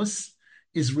b'shleimus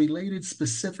is related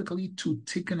specifically to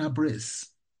tikkun abris.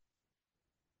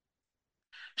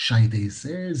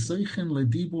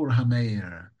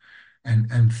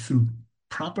 And through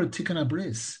proper tikkun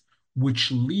abris,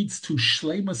 which leads to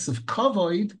shleimus of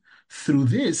kavod, through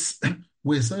this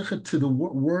we're zeichet to the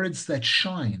words that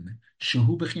shine,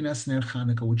 shehu bechinas ner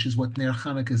Chanukah, which is what ner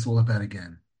Chanukah is all about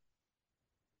again.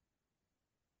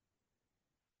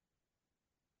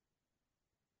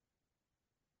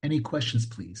 Any questions,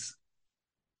 please?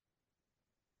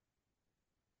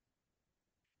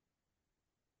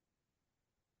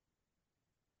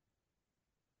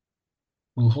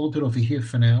 We'll hold it over here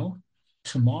for now.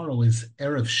 Tomorrow is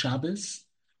Erev Shabbos.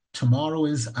 Tomorrow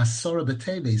is Asara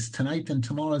B'Teves. Tonight and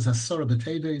tomorrow is Asara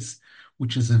B'Teves,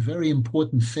 which is a very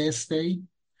important fast day,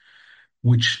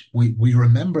 which we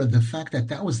remember the fact that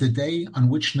that was the day on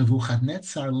which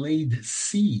Nebuchadnezzar laid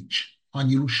siege on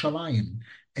Yerushalayim,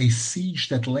 a siege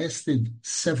that lasted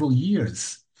several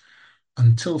years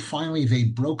until finally they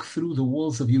broke through the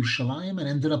walls of Yerushalayim and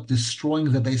ended up destroying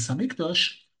the Beis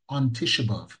Hamikdash on Tisha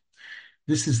B'Av.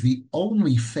 This is the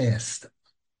only fast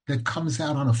that comes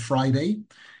out on a Friday,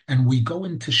 and we go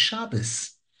into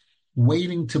Shabbos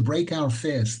waiting to break our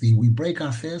fast. We break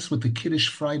our fast with the Kiddush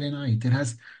Friday night. It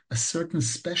has a certain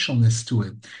specialness to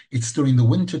it. It's during the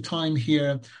winter time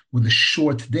here with the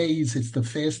short days.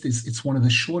 It's one of the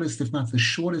shortest, if not the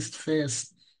shortest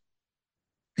fast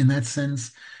in that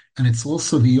sense. And it's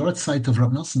also the yahrzeit of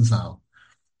Rabbi Nasan Zal.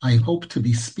 I hope to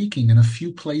be speaking in a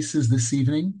few places this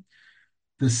evening.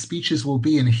 The speeches will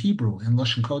be in Hebrew, in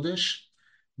Lashon Kodesh.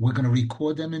 We're going to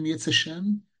record them in Yetz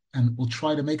Hashem, and we'll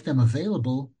try to make them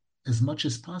available as much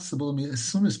as possible, as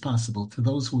soon as possible, to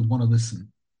those who would want to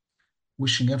listen.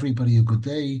 Wishing everybody a good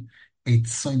day, a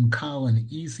tzom kal, an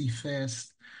easy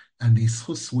fast, and these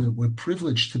chus, we're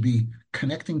privileged to be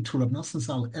connecting to Rabbi Nasan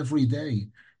Zal every day.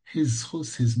 His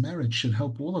chus, his merit should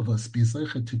help all of us be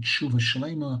zeicha to tshuva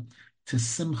shlema, to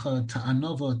simcha, to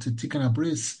anova, to tikkun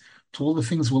abris, to all the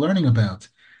things we're learning about,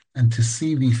 and to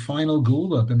see the final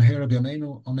geula b'meher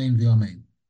b'yameinu, amen v'amen.